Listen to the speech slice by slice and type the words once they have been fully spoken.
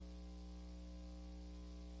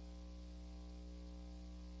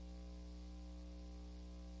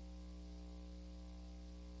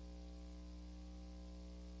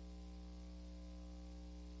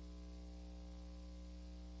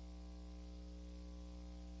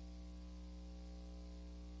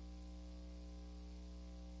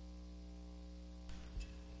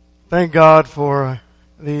Thank God for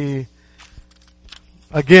the,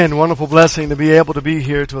 again, wonderful blessing to be able to be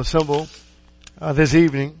here to assemble this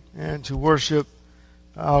evening and to worship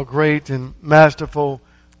our great and masterful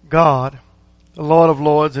God, the Lord of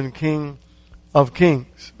Lords and King of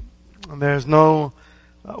Kings. And there's no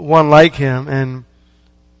one like Him. And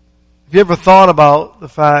have you ever thought about the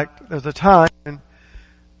fact there's a time when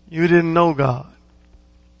you didn't know God?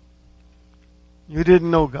 You didn't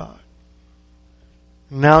know God.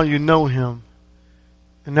 Now you know Him.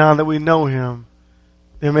 And now that we know Him,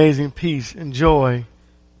 the amazing peace and joy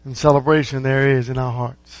and celebration there is in our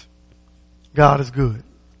hearts. God is good.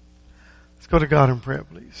 Let's go to God in prayer,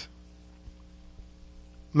 please.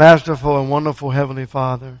 Masterful and wonderful Heavenly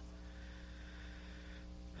Father,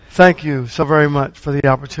 thank you so very much for the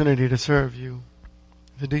opportunity to serve you,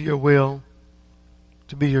 to do your will,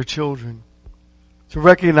 to be your children, to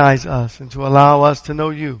recognize us and to allow us to know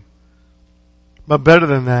you. But better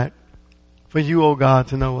than that, for you, O God,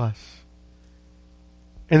 to know us.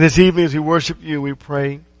 And this evening as we worship you, we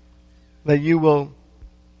pray that you will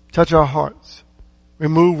touch our hearts,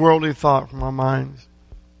 remove worldly thought from our minds,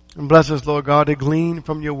 and bless us, Lord God, to glean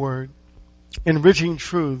from your word, enriching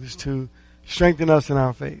truths to strengthen us in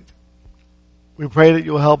our faith. We pray that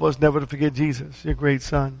you'll help us never to forget Jesus, your great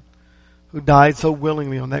Son, who died so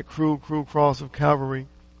willingly on that cruel cross of Calvary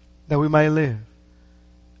that we might live.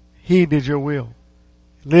 He did your will,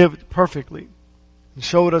 lived perfectly, and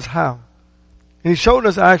showed us how. And He showed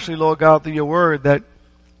us actually, Lord God, through your word that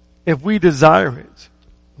if we desire it,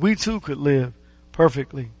 we too could live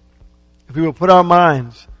perfectly. If we will put our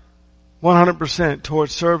minds 100%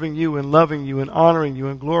 towards serving you and loving you and honoring you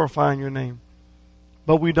and glorifying your name.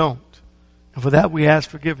 But we don't. And for that we ask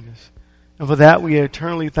forgiveness. And for that we are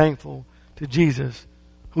eternally thankful to Jesus,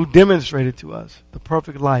 who demonstrated to us the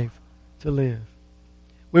perfect life to live.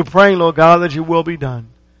 We're praying, Lord God, that your will be done.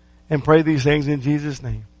 And pray these things in Jesus'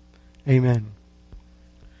 name. Amen.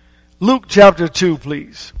 Luke chapter 2,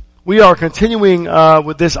 please. We are continuing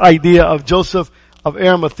with this idea of Joseph of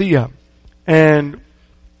Arimathea. And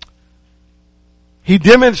he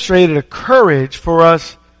demonstrated a courage for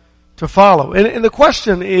us to follow. And the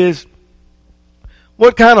question is,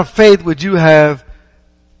 what kind of faith would you have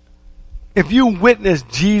if you witnessed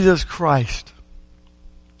Jesus Christ?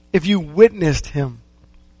 If you witnessed Him?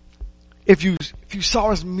 If you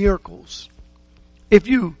saw His miracles? If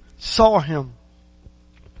you saw Him?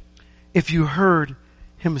 If you heard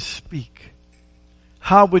Him speak?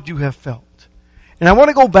 How would you have felt? And I want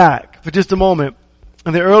to go back for just a moment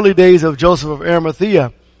in the early days of Joseph of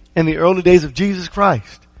Arimathea and the early days of Jesus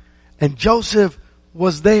Christ. And Joseph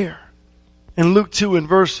was there. In Luke 2 in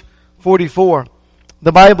verse 44,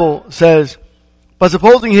 the Bible says, "But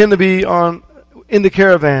supposing him to be in the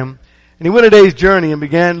caravan, and he went a day's journey and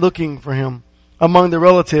began looking for him among the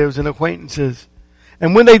relatives and acquaintances.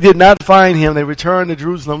 And when they did not find him, they returned to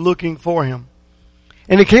Jerusalem looking for him.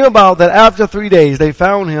 And it came about that after 3 days they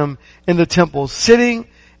found him in the temple, sitting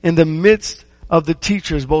in the midst of the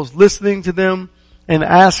teachers, both listening to them and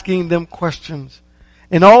asking them questions.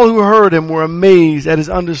 And all who heard him were amazed at his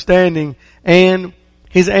understanding and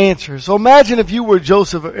his answers." So imagine if you were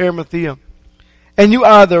Joseph of Arimathea, and you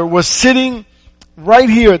either were sitting right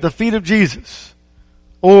here at the feet of Jesus,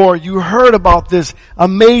 or you heard about this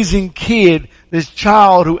amazing kid, this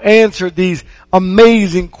child who answered these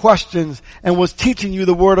amazing questions and was teaching you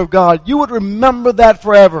the Word of God. You would remember that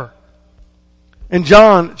forever. In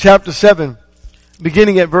John chapter 7,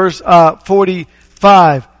 beginning at verse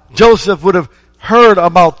 45, Joseph would have heard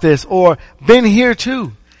about this or been here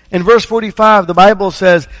too. In verse 45, the Bible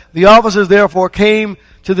says, "The officers therefore came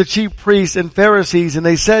to the chief priests and Pharisees, and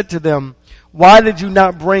they said to them, 'Why did you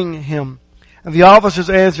not bring him?' And the officers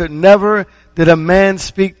answered, 'Never did a man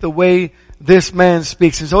speak the way this man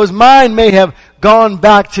speaks.'" And so his mind may have gone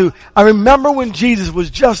back to, I remember when Jesus was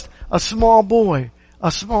just a small boy,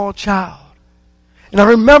 a small child. And I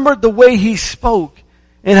remembered the way he spoke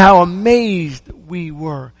and how amazed we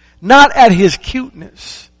were. Not at his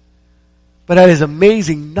cuteness, but at his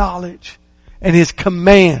amazing knowledge and his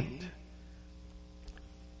command.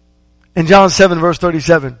 In John 7 verse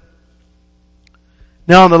 37,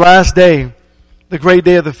 "Now on the last day, the great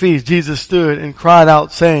day of the feast, Jesus stood and cried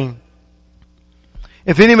out, saying,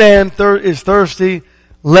 'If any man is thirsty,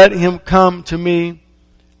 let him come to me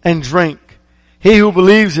and drink. He who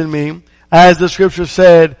believes in me, as the scripture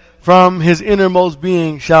said, from his innermost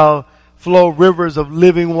being shall flow rivers of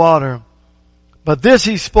living water.' But this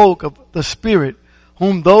he spoke of the Spirit,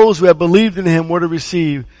 whom those who had believed in him were to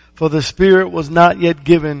receive. For the Spirit was not yet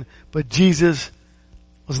given, but Jesus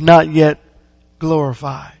was not yet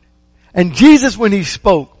glorified." And Jesus, when he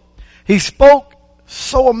spoke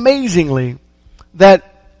so amazingly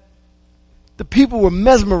that the people were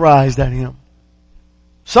mesmerized at him.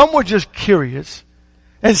 Some were just curious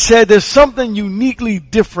and said there's something uniquely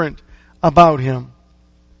different about him.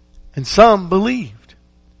 And some believed.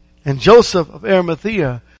 And Joseph of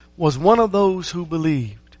Arimathea was one of those who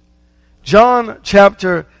believed. John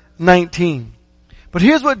chapter 19. But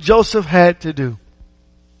here's what Joseph had to do.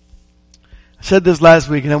 I said this last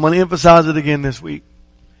week and I want to emphasize it again this week.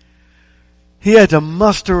 He had to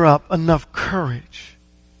muster up enough courage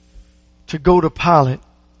to go to Pilate,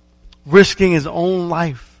 risking his own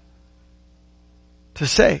life, to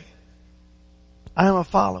say, I am a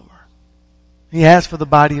follower. He asked for the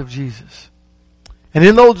body of Jesus. And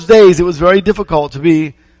in those days, it was very difficult to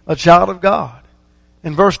be a child of God.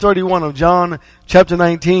 In verse 31 of John chapter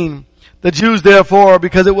 19, the Jews therefore,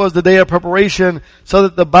 because it was the day of preparation, so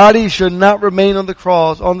that the body should not remain on the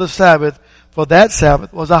cross on the Sabbath, for that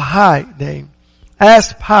Sabbath was a high day,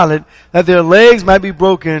 asked Pilate that their legs might be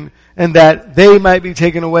broken and that they might be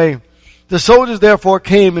taken away. The soldiers therefore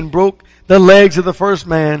came and broke the legs of the first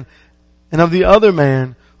man and of the other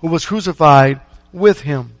man who was crucified with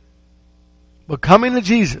him. But coming to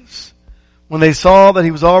Jesus, when they saw that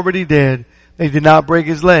he was already dead, they did not break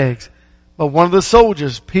his legs. But one of the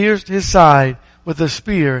soldiers pierced his side with a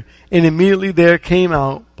spear, and immediately there came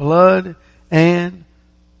out blood and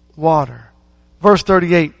water. Verse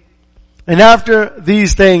 38. And after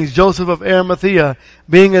these things, Joseph of Arimathea,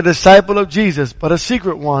 being a disciple of Jesus, but a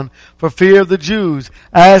secret one, for fear of the Jews,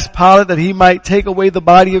 asked Pilate that he might take away the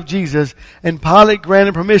body of Jesus, and Pilate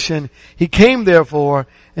granted permission. He came therefore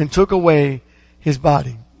and took away his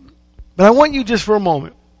body. But I want you just for a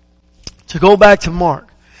moment to go back to Mark,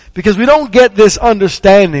 because we don't get this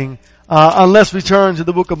understanding unless we turn to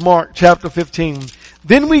the book of Mark chapter 15.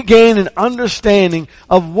 Then we gain an understanding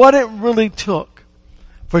of what it really took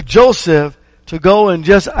for Joseph to go and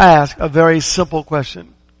just ask a very simple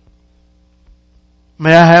question.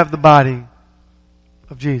 May I have the body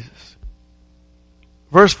of Jesus?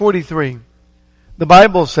 Verse 43, the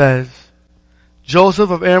Bible says, Joseph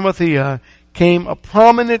of Arimathea came a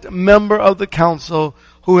prominent member of the council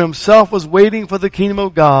who himself was waiting for the kingdom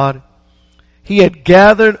of God. He had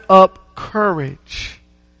gathered up courage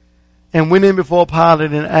and went in before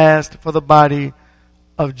Pilate and asked for the body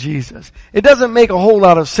of Jesus. It doesn't make a whole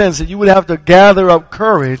lot of sense that you would have to gather up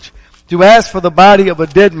courage to ask for the body of a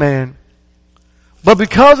dead man. But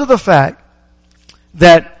because of the fact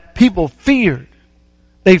that people feared,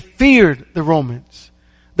 they feared the Romans.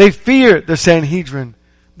 They feared the Sanhedrin.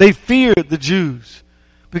 They feared the Jews.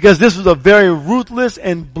 Because this was a very ruthless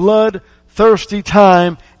and bloodthirsty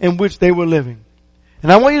time in which they were living.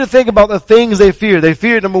 And I want you to think about the things they feared. They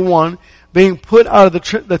feared, number one, being put out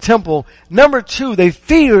of the temple. Number two, they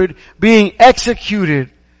feared being executed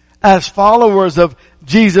as followers of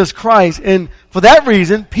Jesus Christ. And for that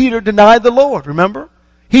reason, Peter denied the Lord. Remember?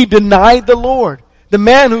 He denied the Lord. The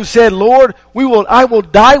man who said, Lord, I will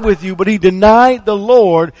die with you, but he denied the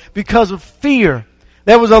Lord because of fear.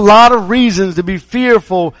 There was a lot of reasons to be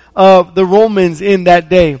fearful of the Romans in that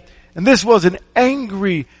day. And this was an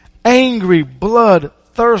angry,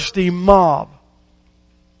 bloodthirsty mob.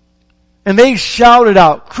 And they shouted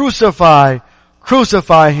out, crucify,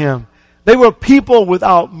 crucify him. They were people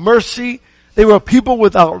without mercy. They were people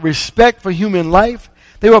without respect for human life.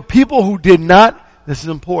 They were people who did not, this is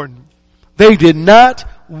important, they did not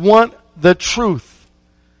want the truth.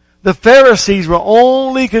 The Pharisees were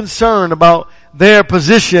only concerned about their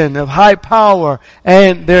position of high power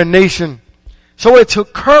and their nation. So it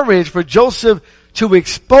took courage for Joseph to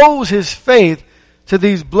expose his faith to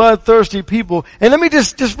these bloodthirsty people. And let me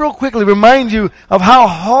just real quickly remind you of how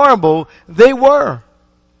horrible they were.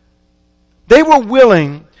 They were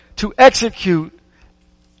willing to execute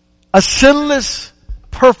a sinless,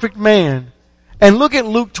 perfect man. And look at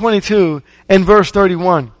Luke 22 and verse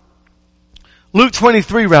 31. Luke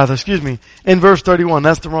 23 rather, in verse 31.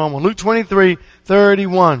 That's the wrong one. Luke 23,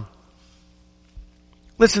 31.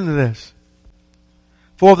 Listen to this.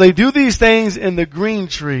 For if they do these things in the green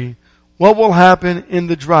tree, what will happen in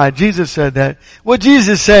the dry? Jesus said that. What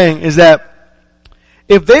Jesus is saying is that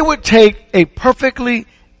if they would take a perfectly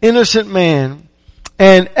innocent man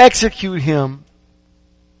and execute him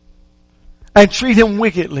and treat him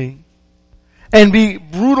wickedly and be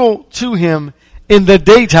brutal to him in the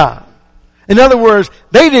daytime. In other words,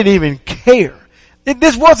 they didn't even care.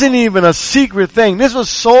 This wasn't even a secret thing. This was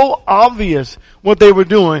so obvious what they were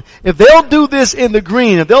doing. If they'll do this in the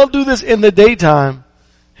green, if they'll do this in the daytime,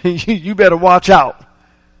 you better watch out.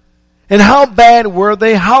 And how bad were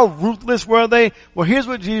they? How ruthless were they? Well, here's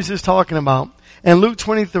what Jesus is talking about in Luke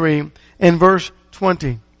 23 and verse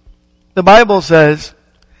 20. the Bible says,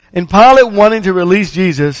 and Pilate, wanting to release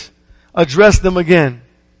Jesus, addressed them again.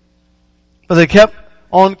 But they kept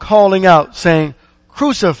on calling out, saying,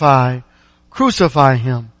 "Crucify, crucify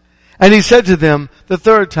him." And he said to them the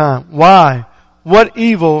third time, "Why? What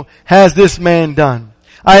evil has this man done?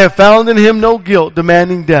 I have found in him no guilt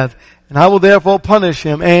demanding death, and I will therefore punish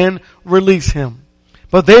him and release him."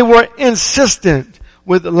 But they were insistent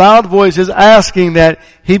with loud voices asking that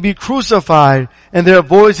he be crucified, and their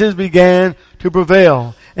voices began to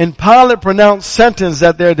prevail. And Pilate pronounced sentence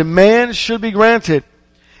that their demands should be granted.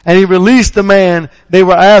 And he released the man they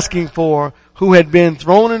were asking for, who had been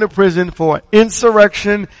thrown into prison for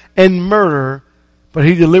insurrection and murder, but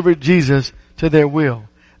he delivered Jesus to their will.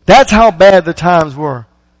 That's how bad the times were.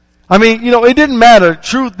 I mean, it didn't matter.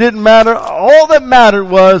 Truth didn't matter. All that mattered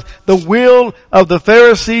was the will of the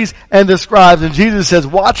Pharisees and the scribes. And Jesus says,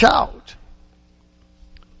 watch out.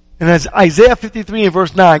 And as Isaiah 53 and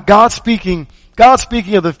verse 9, God speaking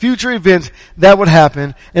of the future events that would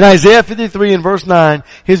happen. In Isaiah 53 and verse 9,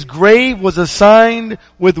 his grave was assigned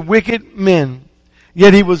with wicked men,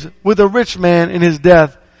 yet he was with a rich man in his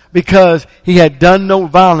death, because he had done no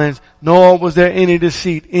violence, nor was there any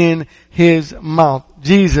deceit in his mouth.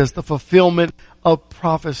 Jesus, the fulfillment of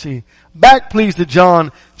prophecy. Back please to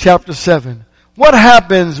John chapter 7. What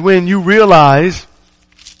happens when you realize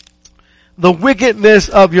the wickedness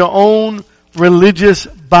of your own religious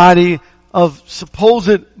body of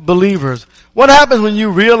supposed believers? What happens when you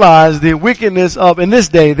realize the wickedness of, in this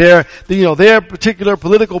day, their particular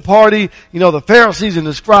political party, the Pharisees and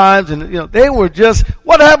the scribes, and, they were just,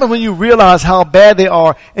 what happens when you realize how bad they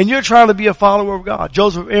are and you're trying to be a follower of God?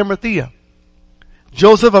 Joseph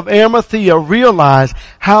of Arimathea realized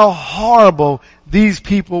how horrible these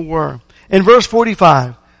people were. In verse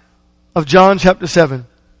 45 of John chapter 7,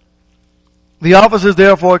 the officers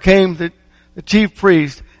therefore came to the chief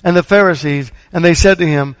priest and the Pharisees, and they said to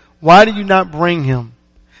him, "Why do you not bring him?"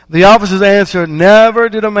 The officers answered, "Never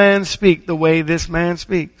did a man speak the way this man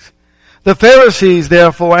speaks." The Pharisees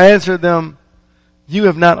therefore answered them, "You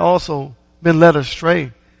have not also been led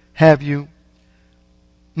astray, have you?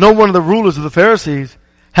 No one of the rulers of the Pharisees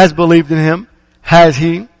has believed in him, has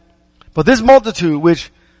he? But this multitude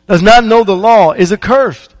which does not know the law is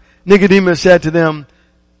accursed." Nicodemus said to them,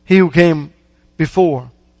 he who came before,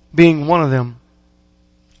 being one of them,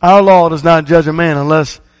 "Our law does not judge a man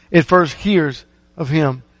unless it first hears of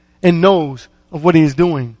him and knows of what he is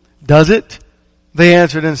doing. Does it?" They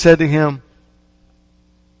answered and said to him,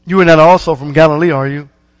 "You are not also from Galilee, are you?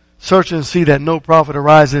 Search and see that no prophet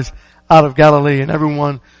arises out of Galilee." And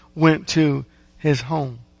everyone went to his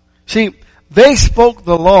home. See, they spoke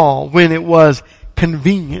the law when it was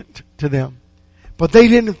convenient to them, but they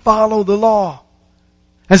didn't follow the law.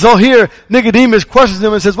 And so here, Nicodemus questions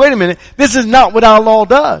them and says, wait a minute, this is not what our law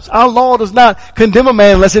does. Our law does not condemn a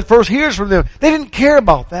man unless it first hears from them. They didn't care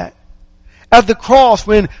about that. At the cross,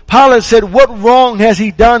 when Pilate said, "What wrong has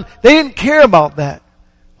he done?" they didn't care about that.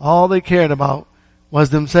 All they cared about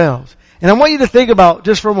was themselves. And I want you to think about,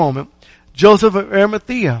 just for a moment, Joseph of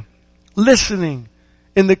Arimathea listening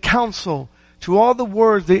in the council to all the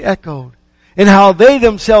words they echoed, and how they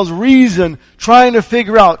themselves reasoned, trying to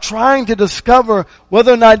figure out, trying to discover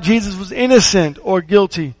whether or not Jesus was innocent or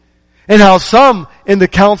guilty. And how some in the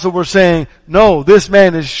council were saying, "No, this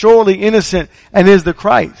man is surely innocent and is the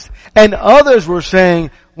Christ." And others were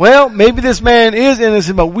saying, "Well, maybe this man is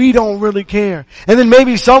innocent, but we don't really care." And then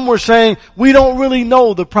maybe some were saying, "We don't really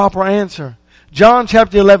know the proper answer." John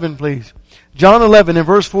chapter 11, please. John 11 and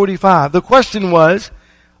verse 45. The question was,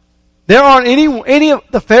 there aren't any of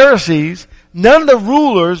the Pharisees, none of the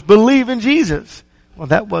rulers believe in Jesus. Well,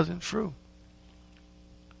 that wasn't true.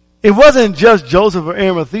 It wasn't just Joseph of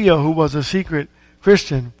Arimathea who was a secret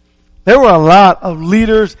Christian. There were a lot of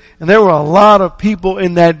leaders and there were a lot of people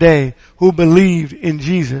in that day who believed in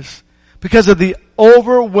Jesus because of the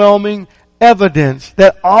overwhelming evidence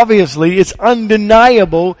that obviously it's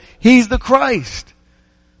undeniable he's the Christ.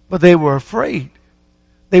 But they were afraid.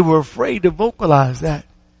 They were afraid to vocalize that.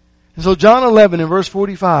 And so John 11 and verse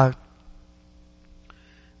 45.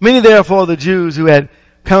 Many therefore of the Jews who had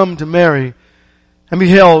come to Mary and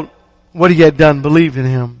beheld what he had done believed in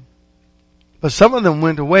him. But some of them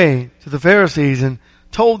went away to the Pharisees and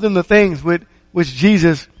told them the things which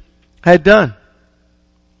Jesus had done.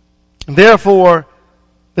 And therefore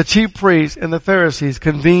the chief priests and the Pharisees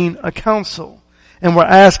convened a council and were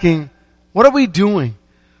asking, "What are we doing?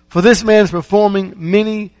 For this man is performing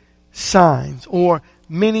many signs," or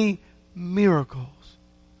many miracles.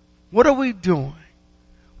 What are we doing?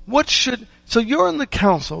 So you're in the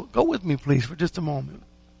council. Go with me, please, for just a moment.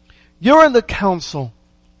 You're in the council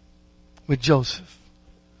with Joseph.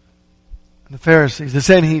 the Pharisees, the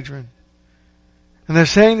Sanhedrin. And they're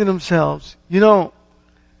saying to themselves,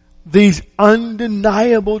 these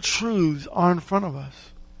undeniable truths are in front of us.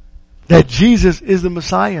 That Jesus is the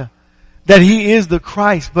Messiah. That He is the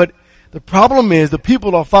Christ. But the problem is the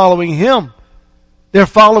people are following Him. They're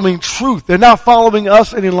following truth. They're not following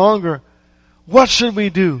us any longer. What should we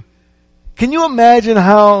do? Can you imagine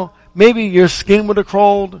how maybe your skin would have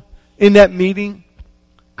crawled in that meeting?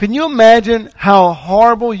 Can you imagine how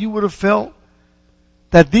horrible you would have felt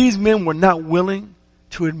that these men were not willing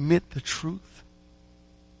to admit the truth?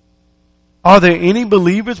 Are there any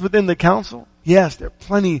believers within the council? Yes, there are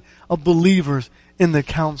plenty of believers in the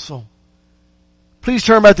council. Please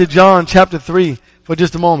turn back to John chapter 3 for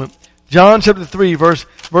just a moment. John chapter 3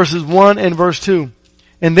 verses 1 and verse 2.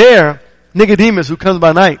 And there, Nicodemus, who comes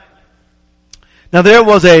by night. Now there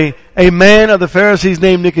was a man of the Pharisees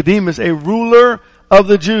named Nicodemus, a ruler of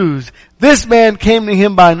the Jews. This man came to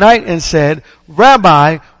him by night and said,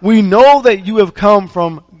 Rabbi, we know that you have come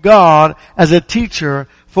from God as a teacher,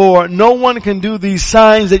 for no one can do these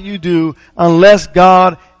signs that you do unless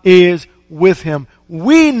God is with him.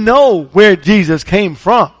 We know where Jesus came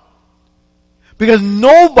from. Because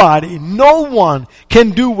no one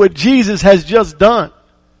can do what Jesus has just done.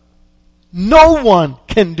 No one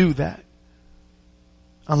can do that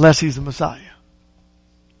unless He's the Messiah.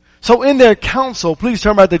 So in their council, please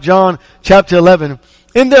turn back to John chapter 11.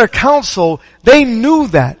 In their council, they knew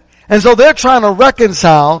that. And so they're trying to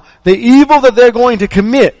reconcile the evil that they're going to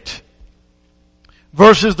commit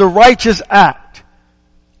versus the righteous act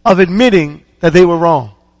of admitting that they were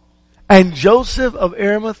wrong. And Joseph of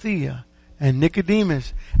Arimathea and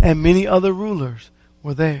Nicodemus and many other rulers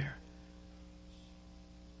were there.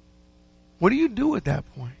 What do you do at that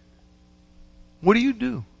point? What do you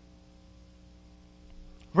do?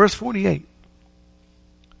 Verse 48.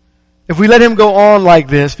 If we let him go on like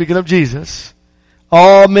this, speaking of Jesus,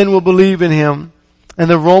 all men will believe in him, and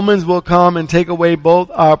the Romans will come and take away both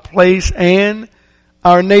our place and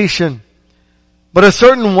our nation. But a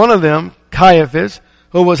certain one of them, Caiaphas,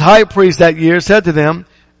 who was high priest that year, said to them,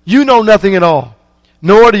 you know nothing at all,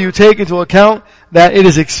 nor do you take into account that it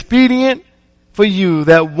is expedient for you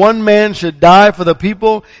that one man should die for the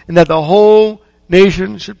people and that the whole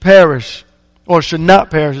nation should perish, or should not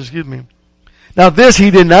perish, Now this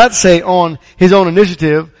he did not say on his own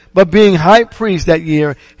initiative, but being high priest that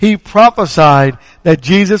year, he prophesied that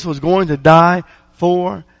Jesus was going to die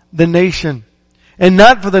for the nation. And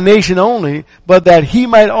not for the nation only, but that he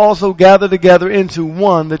might also gather together into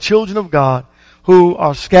one the children of God who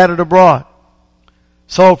are scattered abroad.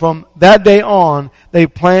 So from that day on, they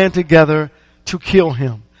planned together to kill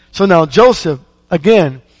him. So now Joseph,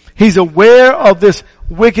 again, he's aware of this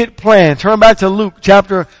wicked plan. Turn back to Luke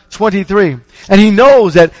chapter 23. And he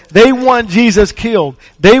knows that they want Jesus killed.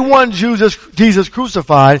 They want Jesus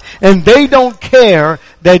crucified. And they don't care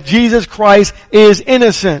that Jesus Christ is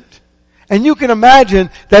innocent. And you can imagine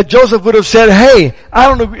that Joseph would have said, hey, I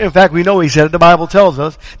don't agree. In fact, we know he said it. The Bible tells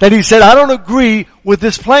us that he said, I don't agree with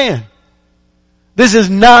this plan. This is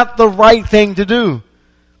not the right thing to do.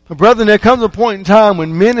 But brethren, there comes a point in time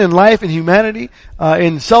when men in life and humanity,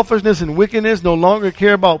 in selfishness and wickedness, no longer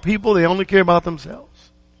care about people. They only care about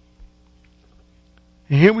themselves.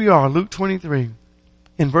 And here we are, Luke 23,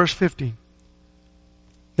 in verse 50.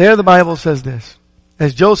 There the Bible says this.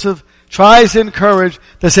 As Joseph tries to encourage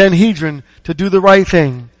the Sanhedrin to do the right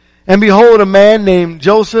thing. And behold, a man named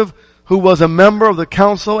Joseph, who was a member of the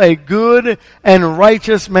council, a good and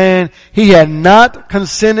righteous man, he had not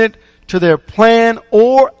consented to their plan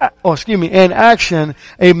and action,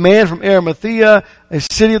 a man from Arimathea, a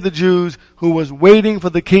city of the Jews, who was waiting for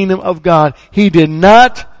the kingdom of God. He did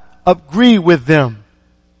not agree with them.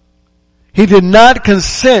 He did not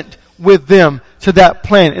consent with them to that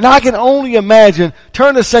plan. And I can only imagine,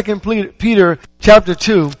 turn to 2 Peter chapter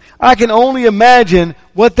 2, I can only imagine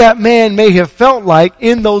what that man may have felt like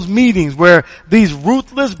in those meetings where these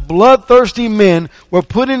ruthless, bloodthirsty men were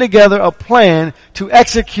putting together a plan to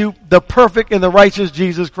execute the perfect and the righteous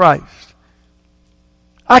Jesus Christ.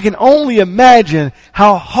 I can only imagine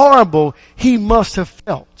how horrible he must have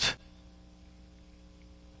felt.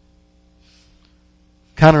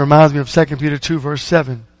 Kind of reminds me of 2 Peter 2 verse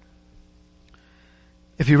 7.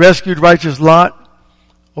 If he rescued righteous Lot,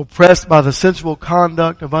 oppressed by the sensual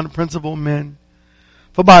conduct of unprincipled men,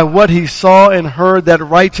 for by what he saw and heard that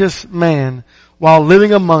righteous man, while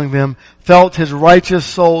living among them, felt his righteous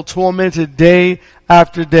soul tormented day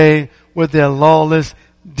after day with their lawless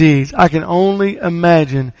deeds. I can only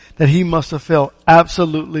imagine that he must have felt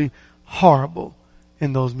absolutely horrible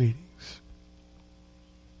in those meetings.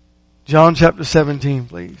 John chapter 17,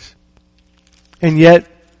 please. And yet,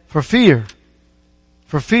 for fear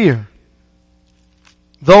for fear.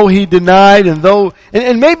 Though he denied and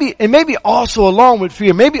maybe also along with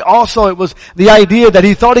fear, maybe also it was the idea that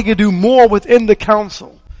he thought he could do more within the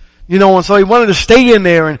council. And so he wanted to stay in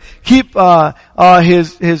there and keep,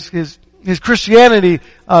 his Christianity,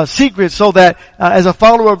 secret so that, as a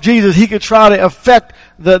follower of Jesus, he could try to affect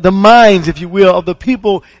the minds, if you will, of the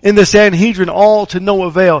people in the Sanhedrin, all to no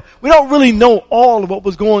avail. We don't really know all of what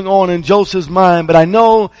was going on in Joseph's mind, but I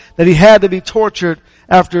know that he had to be tortured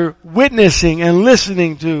after witnessing and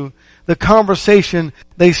listening to the conversation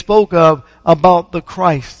they spoke of about the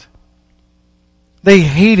Christ. They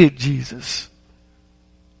hated Jesus.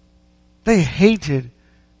 They hated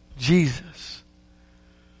Jesus.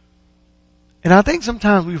 And I think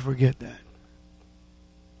sometimes we forget that.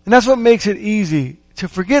 And that's what makes it easy. To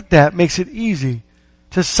forget that makes it easy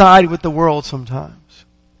to side with the world sometimes.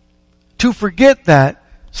 To forget that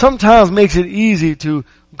sometimes makes it easy to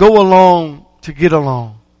go along to get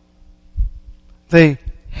along. They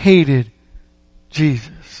hated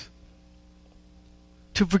Jesus.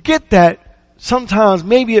 To forget that sometimes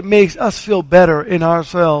maybe it makes us feel better in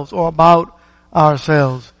ourselves or about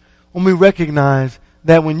ourselves when we recognize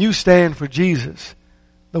that when you stand for Jesus,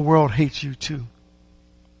 the world hates you too.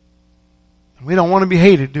 We don't want to be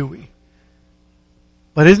hated, do we?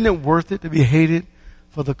 But isn't it worth it to be hated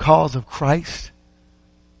for the cause of Christ?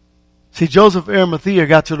 See, Joseph of Arimathea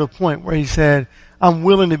got to the point where he said, I'm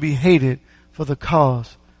willing to be hated for the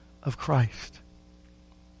cause of Christ.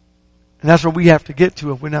 And that's where we have to get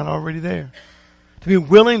to if we're not already there. To be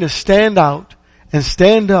willing to stand out and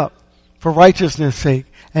stand up for righteousness' sake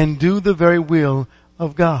and do the very will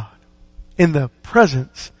of God in the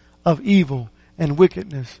presence of evil and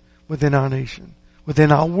wickedness within our nation,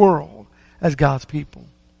 within our world as God's people.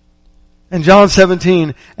 In John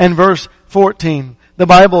 17 and verse 14, the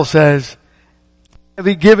Bible says, have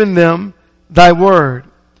you given them thy word,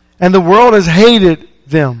 and the world has hated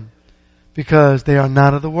them because they are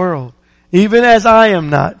not of the world, even as I am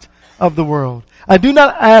not of the world. I do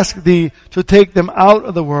not ask thee to take them out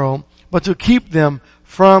of the world, but to keep them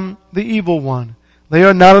from the evil one. They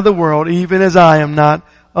are not of the world, even as I am not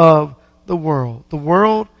of the world. The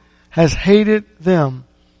world has hated them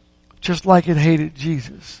just like it hated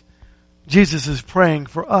Jesus. Jesus is praying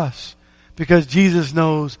for us because Jesus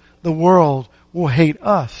knows the world will hate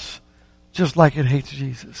us just like it hates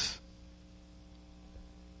Jesus.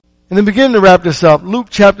 And then begin to wrap this up. Luke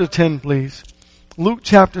chapter 10, please. Luke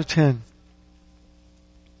chapter 10.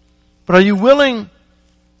 But are you willing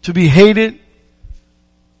to be hated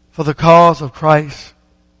for the cause of Christ?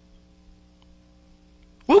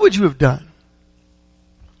 What would you have done?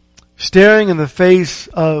 Staring in the face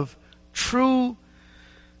of true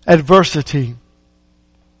adversity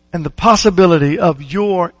and the possibility of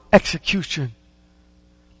your execution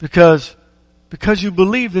because you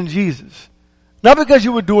believed in Jesus. Not because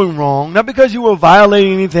you were doing wrong, not because you were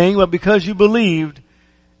violating anything, but because you believed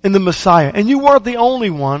in the Messiah. And you weren't the only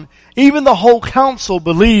one. Even the whole council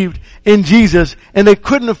believed in Jesus and they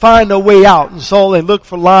couldn't find a way out. And so they looked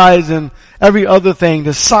for lies and every other thing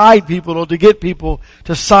to side people or to get people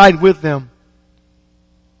to side with them.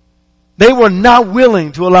 They were not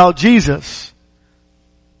willing to allow Jesus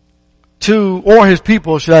to, or his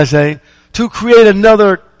people, should I say, to create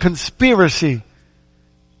another conspiracy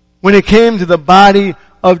when it came to the body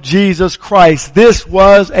of Jesus Christ. This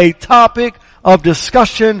was a topic of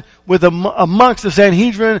discussion amongst the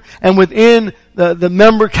Sanhedrin and within the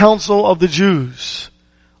member council of the Jews.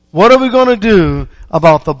 What are we going to do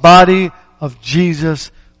about the body of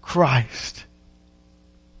Jesus Christ?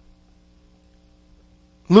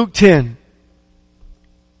 Luke 10.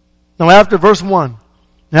 Now after verse 1.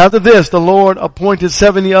 Now after this, the Lord appointed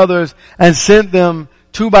 70 others and sent them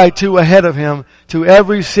 2 by 2 ahead of him to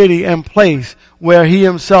every city and place where he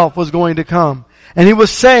himself was going to come. And he was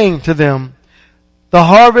saying to them, the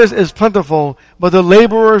harvest is plentiful, but the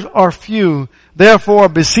laborers are few. Therefore,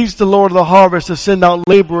 beseech the Lord of the harvest to send out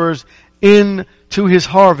laborers into his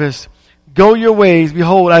harvest. Go your ways.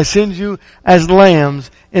 Behold, I send you as lambs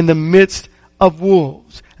in the midst of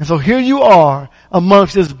wolves. And so here you are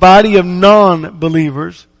amongst this body of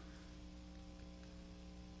non-believers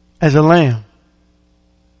as a lamb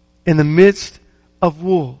in the midst of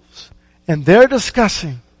wolves. And they're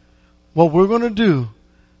discussing what we're going to do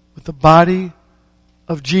with the body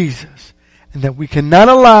of Jesus. And that we cannot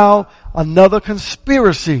allow another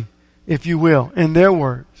conspiracy, if you will, in their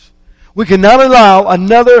words. We cannot allow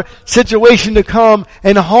another situation to come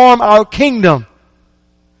and harm our kingdom.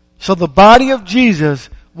 So the body of Jesus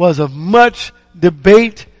was of much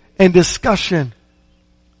debate and discussion.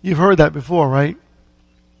 You've heard that before, right?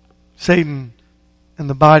 Satan and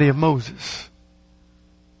the body of Moses.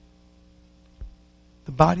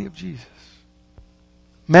 the body of Jesus.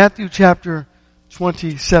 Matthew chapter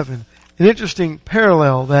 27. An interesting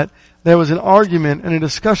parallel that there was an argument and a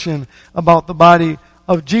discussion about the body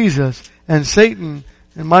of Jesus, and Satan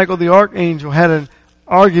and Michael the archangel had an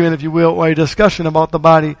argument, if you will, or a discussion about the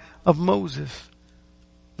body of Moses.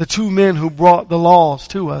 The two men who brought the laws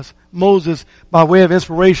to us. Moses, by way of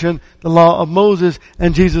inspiration, the law of Moses,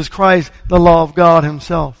 and Jesus Christ, the law of God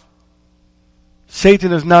himself.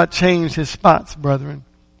 Satan has not changed his spots, brethren.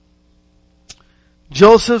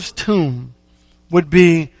 Joseph's tomb would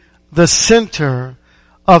be the center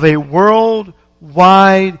of a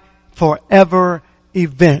worldwide, forever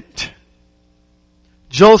event.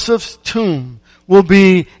 Joseph's tomb will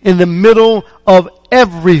be in the middle of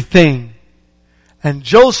everything. And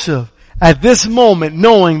Joseph, at this moment,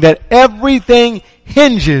 knowing that everything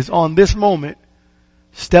hinges on this moment,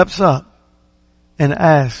 steps up and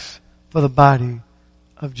asks for the body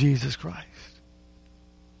of Jesus Christ.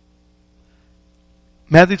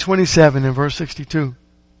 Matthew 27 and verse 62.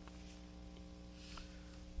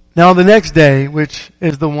 Now the next day, which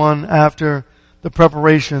is the one after the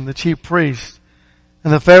preparation, the chief priests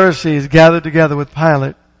and the Pharisees gathered together with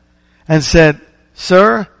Pilate and said,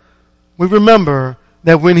 Sir, we remember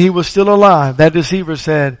that when he was still alive, that deceiver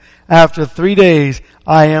said, after 3 days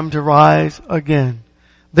I am to rise again.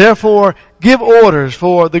 Therefore, give orders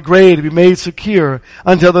for the grave to be made secure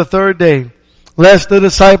until the 3rd day, lest the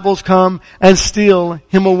disciples come and steal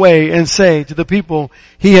him away and say to the people,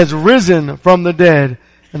 he has risen from the dead,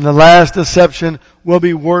 and the last deception will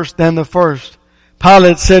be worse than the first.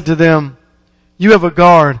 Pilate said to them, you have a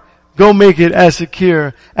guard. Go make it as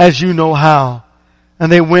secure as you know how. And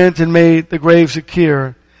they went and made the grave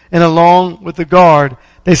secure, and along with the guard,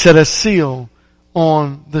 they set a seal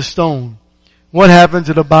on the stone. What happened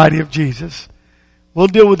to the body of Jesus? We'll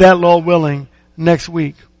deal with that, Lord willing, next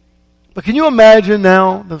week. But can you imagine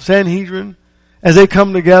now the Sanhedrin as they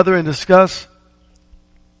come together and discuss?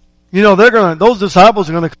 You know, those disciples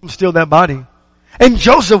are going to come steal that body. And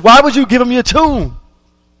Joseph, why would you give him your tomb?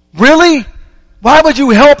 Really? Why would you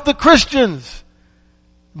help the Christians?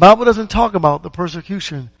 The Bible doesn't talk about the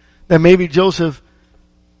persecution that maybe Joseph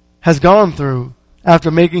has gone through after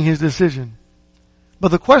making his decision.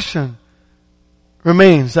 But the question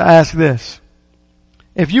remains to ask this.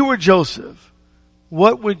 If you were Joseph,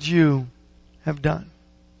 what would you have done?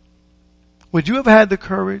 Would you have had the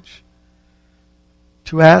courage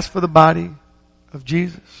to ask for the body of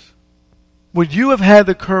Jesus? Would you have had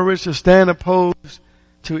the courage to stand opposed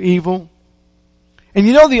to evil? And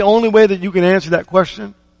you know the only way that you can answer that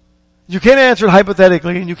question? You can't answer it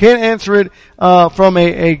hypothetically, and you can't answer it from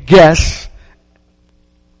a guess,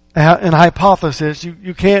 an hypothesis.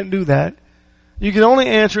 You can't do that. You can only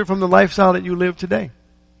answer it from the lifestyle that you live today.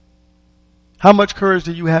 How much courage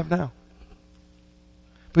do you have now?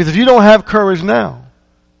 Because if you don't have courage now,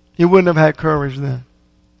 you wouldn't have had courage then.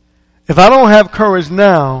 If I don't have courage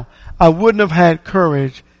now, I wouldn't have had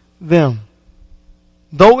courage then.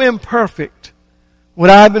 Though imperfect, would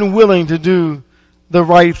I have been willing to do the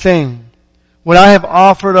right thing? Would I have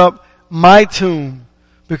offered up my tomb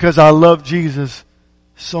because I love Jesus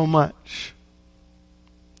so much?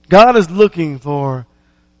 God is looking for,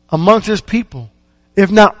 amongst his people,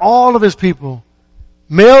 if not all of his people,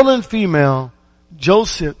 male and female,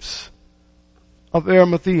 Josephs of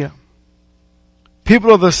Arimathea.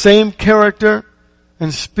 People of the same character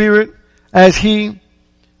and spirit as he.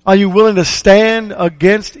 Are you willing to stand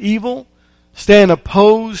against evil? Stand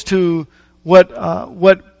opposed to what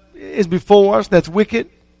is before us that's wicked,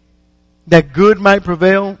 that good might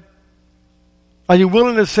prevail? Are you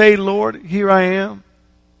willing to say, Lord, here I am,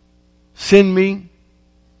 send me?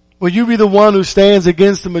 Will you be the one who stands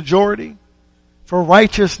against the majority for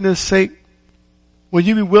righteousness' sake? Will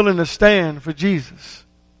you be willing to stand for Jesus?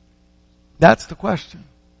 That's the question.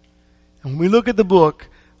 And when we look at the book,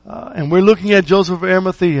 and we're looking at Joseph of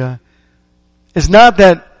Arimathea, it's not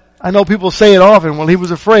that, I know people say it often, well, he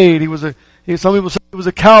was afraid, some people say he was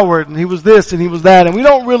a coward, and he was this, and he was that, and we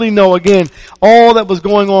don't really know, again, all that was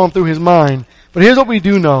going on through his mind. But here's what we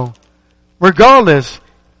do know. Regardless,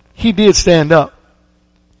 he did stand up,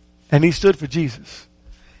 and he stood for Jesus.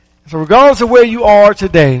 So regardless of where you are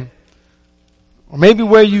today, or maybe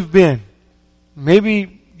where you've been,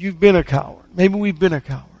 maybe you've been a coward, maybe we've been a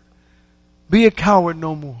coward, be a coward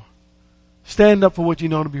no more. Stand up for what you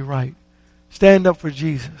know to be right. Stand up for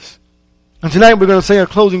Jesus. And tonight we're going to sing a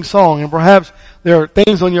closing song, and perhaps there are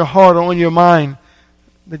things on your heart or on your mind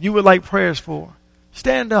that you would like prayers for.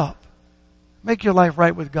 Stand up. Make your life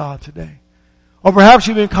right with God today. Or perhaps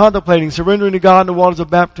you've been contemplating surrendering to God in the waters of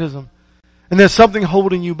baptism, and there's something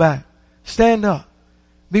holding you back. Stand up.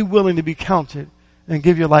 Be willing to be counted and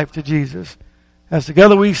give your life to Jesus. As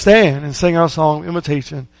together we stand and sing our song,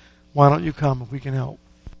 Invitation, why don't you come if we can help?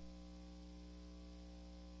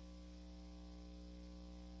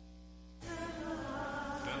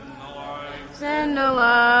 Send a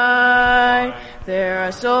light. There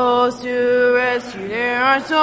are souls to rescue. There are souls